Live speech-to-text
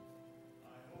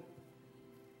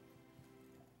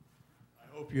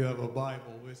Hope you have a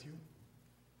Bible with you.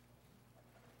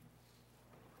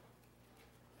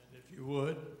 And if you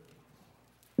would,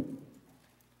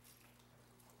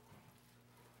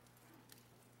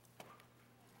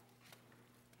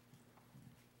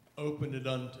 open it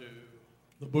unto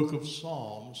the book of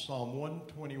Psalms, Psalm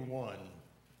 121.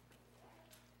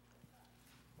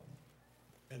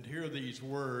 And hear these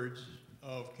words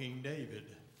of King David.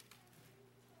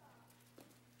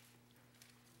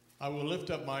 I will lift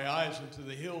up my eyes into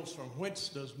the hills, from whence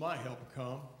does my help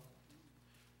come?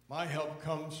 My help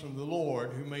comes from the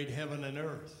Lord who made heaven and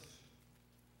earth.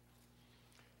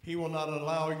 He will not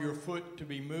allow your foot to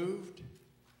be moved.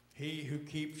 He who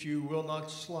keeps you will not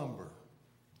slumber.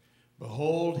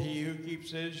 Behold, he who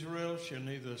keeps Israel shall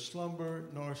neither slumber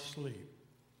nor sleep.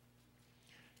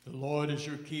 The Lord is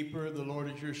your keeper. The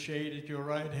Lord is your shade at your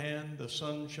right hand. The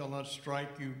sun shall not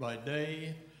strike you by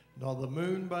day, nor the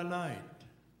moon by night.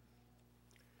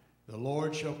 The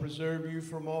Lord shall preserve you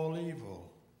from all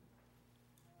evil.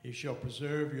 He shall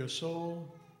preserve your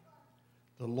soul.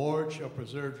 The Lord shall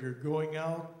preserve your going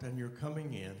out and your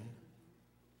coming in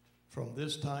from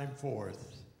this time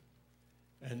forth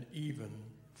and even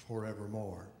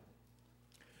forevermore.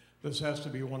 This has to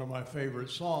be one of my favorite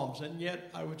psalms, and yet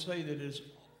I would say that it is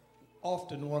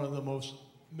often one of the most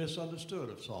misunderstood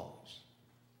of psalms.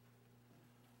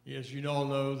 Yes, you all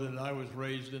know that I was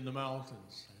raised in the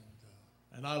mountains.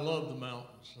 And I love the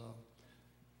mountains.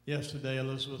 Yesterday,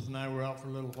 Elizabeth and I were out for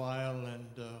a little while, and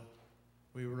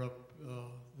we were up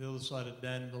the other side of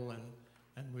Danville,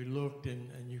 and we looked,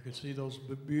 and you could see those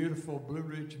beautiful Blue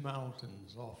Ridge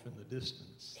Mountains off in the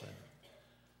distance. And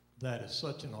that is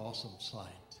such an awesome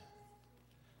sight.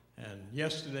 And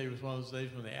yesterday was one of those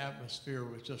days when the atmosphere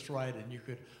was just right, and you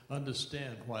could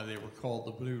understand why they were called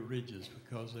the Blue Ridges,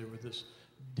 because they were this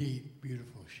deep,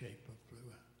 beautiful shape of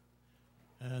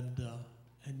blue.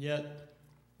 And yet,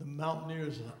 the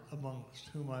mountaineers amongst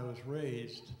whom I was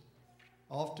raised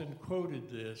often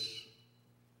quoted this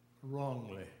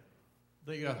wrongly.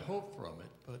 They got hope from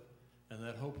it, and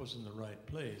that hope was in the right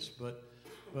place.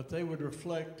 But they would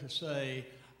reflect to say,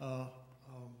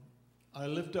 I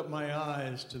lift up my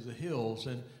eyes to the hills,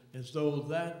 and as though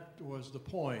that was the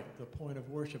point of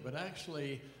worship. But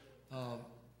actually,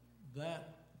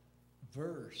 that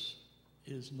verse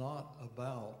is not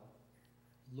about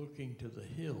looking to the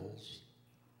hills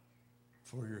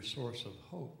for your source of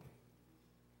hope.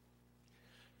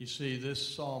 You see, this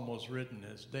psalm was written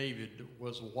as David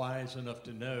was wise enough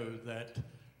to know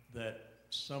that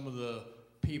some of the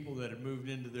people that had moved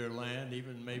into their land,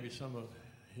 even maybe some of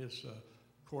his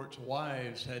court's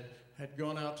wives, had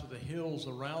gone out to the hills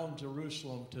around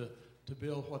Jerusalem to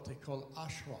build what they call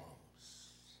ashrams.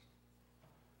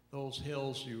 Those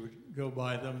hills, you would go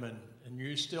by them, and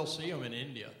you still see them in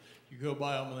India. You go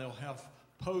by them and they'll have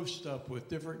posts up with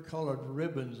different colored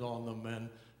ribbons on them, and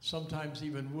sometimes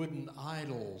even wooden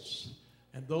idols.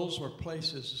 And those were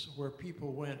places where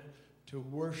people went to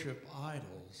worship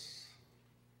idols.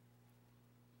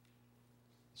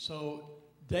 So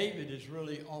David is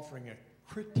really offering a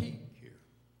critique here.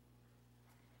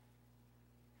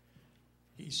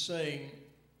 He's saying,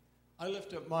 I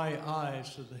lift up my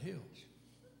eyes to the hills.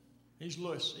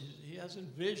 He has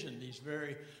envisioned these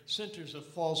very centers of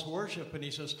false worship, and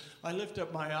he says, I lift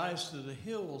up my eyes to the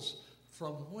hills.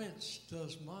 From whence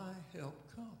does my help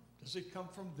come? Does it come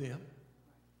from them?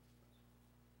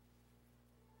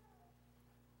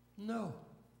 No.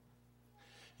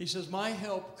 He says, my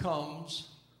help comes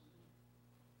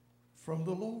from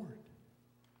the Lord,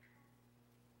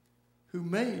 who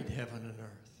made heaven and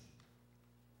earth.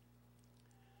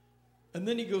 And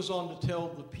then he goes on to tell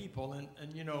the people,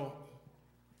 and you know,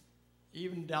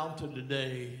 even down to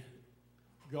today,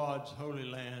 God's holy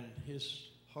land, his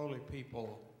holy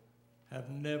people have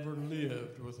never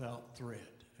lived without threat.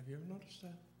 Have you ever noticed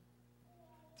that?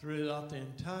 Throughout the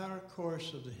entire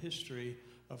course of the history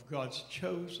of God's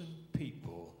chosen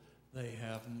people, they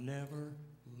have never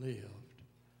lived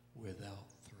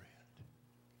without threat.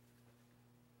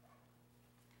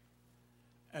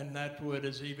 And that would,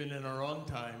 as even in our own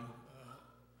time,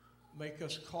 make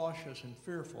us cautious and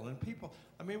fearful. And people,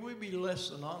 I mean, we'd be less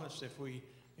than honest if we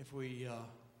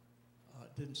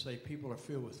didn't say people are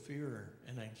filled with fear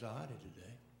and anxiety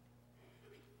today.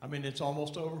 I mean, it's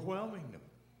almost overwhelming them.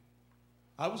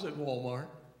 I was at Walmart.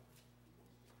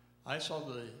 I saw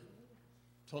the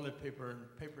toilet paper and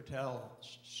paper towel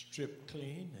stripped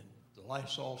clean, and the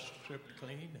Lysol stripped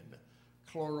clean, and the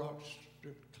Clorox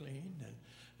stripped clean,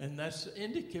 and that's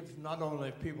indicative not only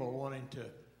of people wanting to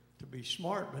be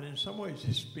smart, but in some ways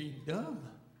it's being dumb.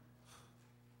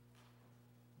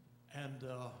 And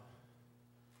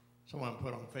Someone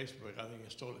put on Facebook, I think I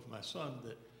stole it from my son,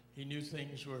 that he knew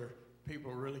things where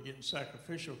people were really getting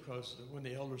sacrificial because when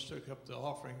the elders took up the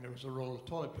offering, there was a roll of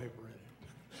toilet paper in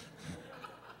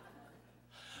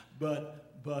it.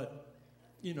 but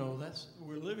you know,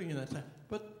 we're living in that time.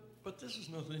 But this is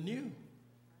nothing new.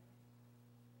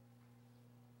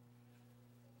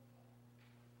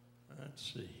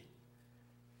 Let's see.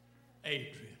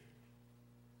 Adrian,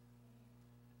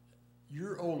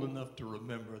 you're old enough to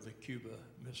remember the Cuba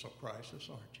Missile Crisis,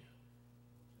 aren't you?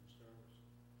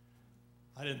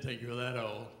 I didn't think you were that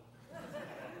old.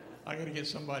 I got to get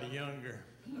somebody younger.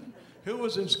 Who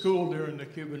was in school during the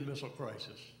Cuban Missile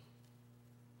Crisis?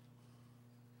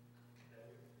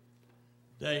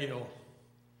 Dale.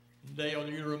 Dale,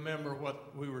 you remember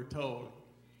what we were told.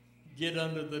 Get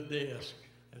under the desk,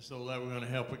 as though that were going to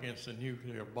help against a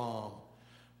nuclear bomb.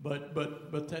 But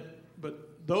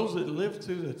those that lived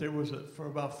through that, for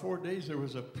about 4 days, there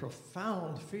was a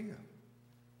profound fear.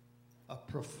 A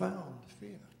profound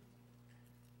fear.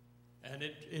 And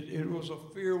it was a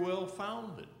fear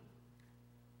well-founded.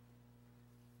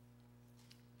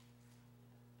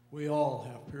 We all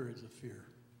have periods of fear.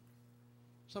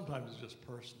 Sometimes it's just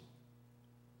personal.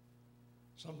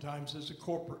 Sometimes it's a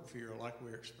corporate fear like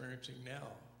we're experiencing now,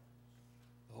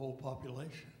 the whole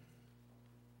population.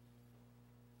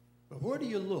 But where do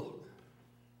you look?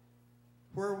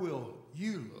 Where will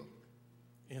you look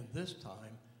in this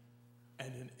time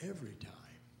and in every time?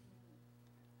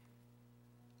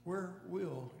 Where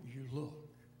will you look?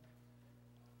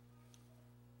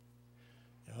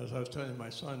 As I was telling my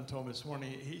son, told me this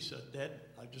morning, he said, Dad,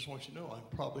 I just want you to know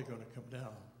I'm probably going to come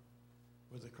down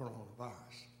with the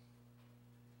coronavirus.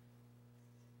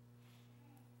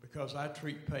 Because I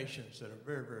treat patients that are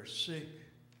very, very sick,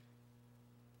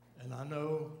 and I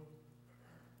know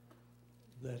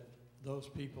that those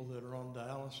people that are on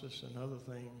dialysis and other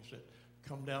things that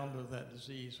come down to that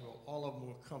disease, well, all of them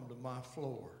will come to my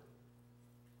floor.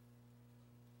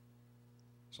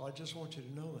 So I just want you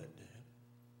to know that, Dad.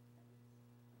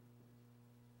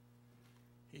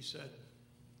 He said,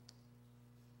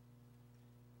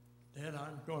 Dad,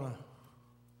 I'm going to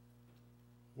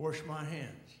wash my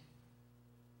hands.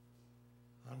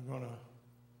 I'm going to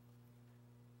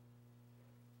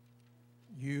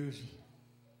use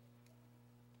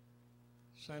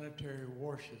sanitary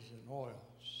washes and oils.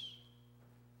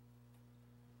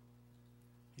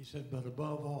 He said, but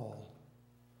above all,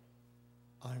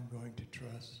 I'm going to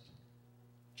trust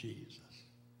Jesus.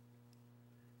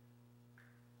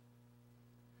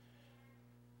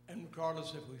 And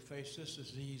regardless if we face this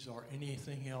disease or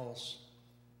anything else,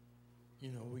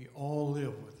 you know, we all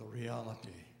live with the reality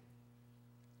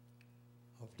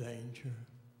of danger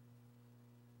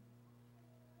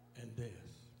and death.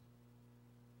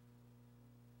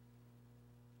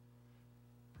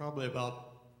 Probably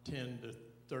about 10 to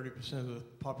 30% of the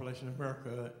population of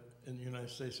America in the United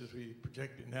States, as we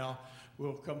project it now,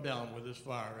 will come down with this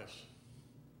virus.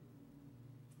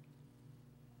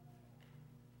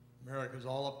 America's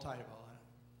all uptight about it.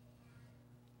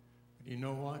 But you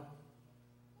know what?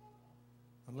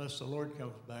 Unless the Lord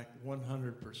comes back, 100%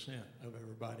 of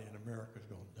everybody in America is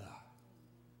going to die.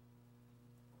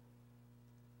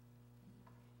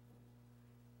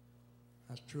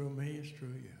 That's true of me, it's true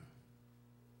of you.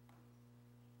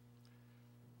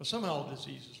 But somehow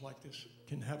diseases like this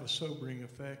can have a sobering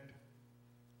effect,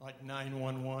 like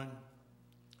 911.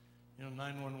 You know,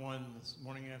 911 this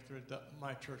morning after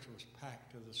my church was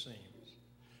packed to the seams.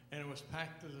 And it was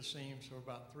packed to the seams for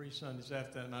about 3 Sundays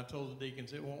after that, and I told the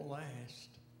deacons it won't last.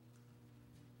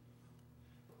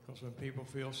 Because when people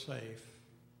feel safe,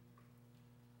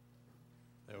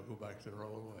 they'll go back to their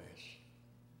old ways.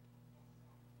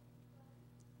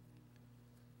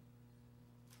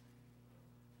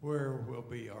 Where will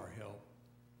be our help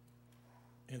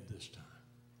in this time?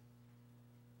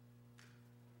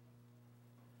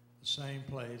 The same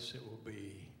place it will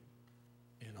be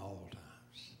in all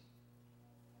times.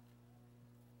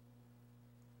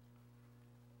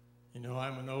 You know,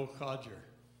 I'm an old codger.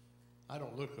 I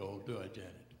don't look old, do I,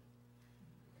 Janet?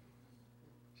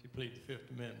 She pleaded the Fifth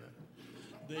Amendment.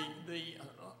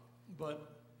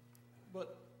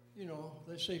 But you know,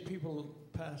 they say people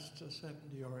past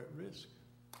 70 are at risk.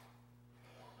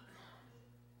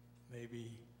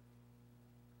 Maybe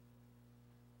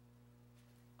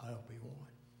I'll be one.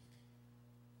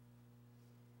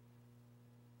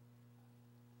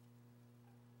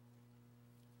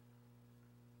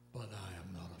 But I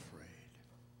am not afraid.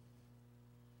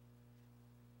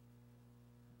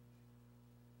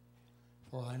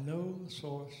 For I know the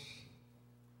source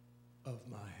of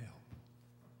my help.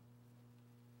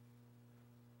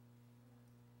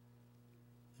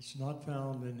 It's not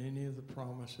found in any of the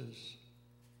promises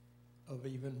of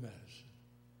even medicine.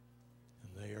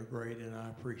 And they are great, and I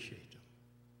appreciate them.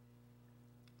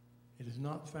 It is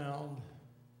not found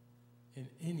in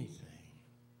anything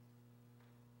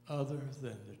other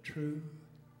than the true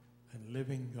and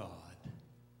living God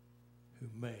who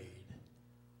made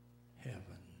heaven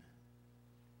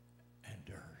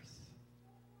and earth.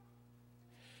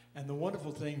 And the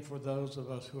wonderful thing for those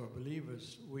of us who are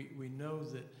believers, we know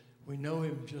that we know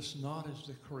him just not as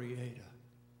the creator.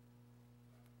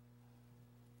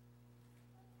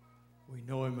 We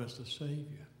know him as the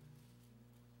Savior.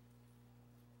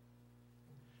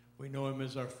 We know him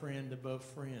as our friend above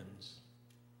friends.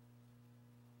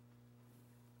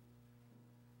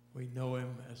 We know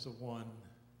him as the one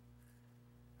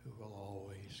who will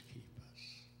always keep us.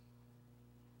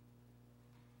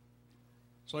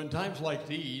 So in times like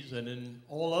these and in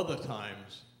all other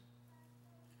times,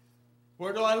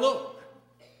 where do I look?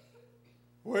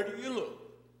 Where do you look?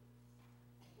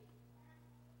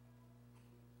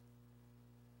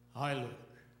 I look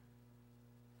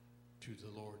to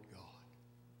the Lord God,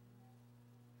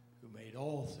 who made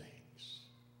all things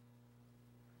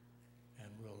and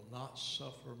will not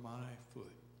suffer my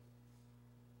foot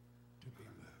to be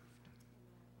moved.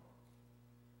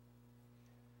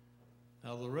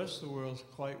 Now, the rest of the world's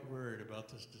quite worried about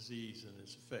this disease and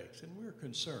its effects, and we're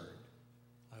concerned.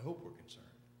 I hope we're concerned.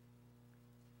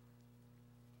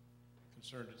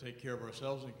 Concerned to take care of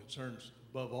ourselves and concerned,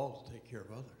 above all, to take care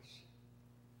of others.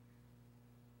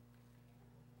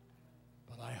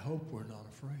 But I hope we're not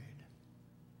afraid.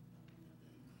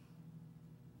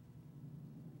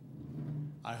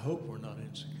 I hope we're not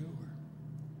insecure.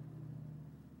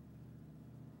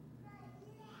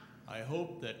 I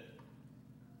hope that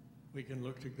we can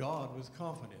look to God with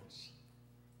confidence.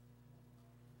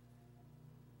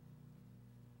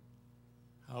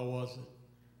 How was it?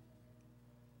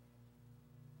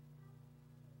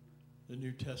 The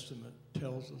New Testament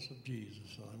tells us of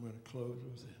Jesus, and I'm going to close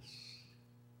with this.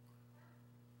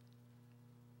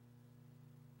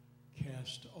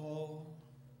 Cast all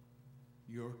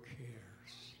your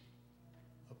cares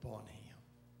upon him,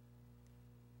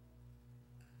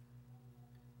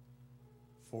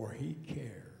 for he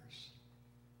cares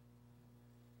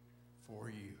for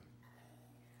you.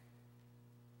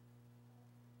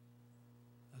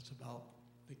 That's about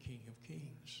the King of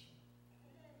Kings,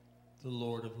 the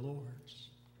Lord of Lords,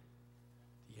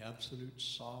 the absolute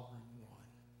sovereign one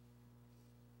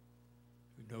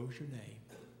who knows your name,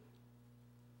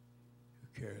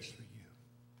 who cares for you.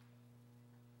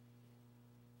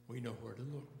 We know where to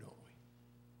look, don't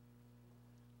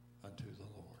we? Unto the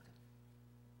Lord.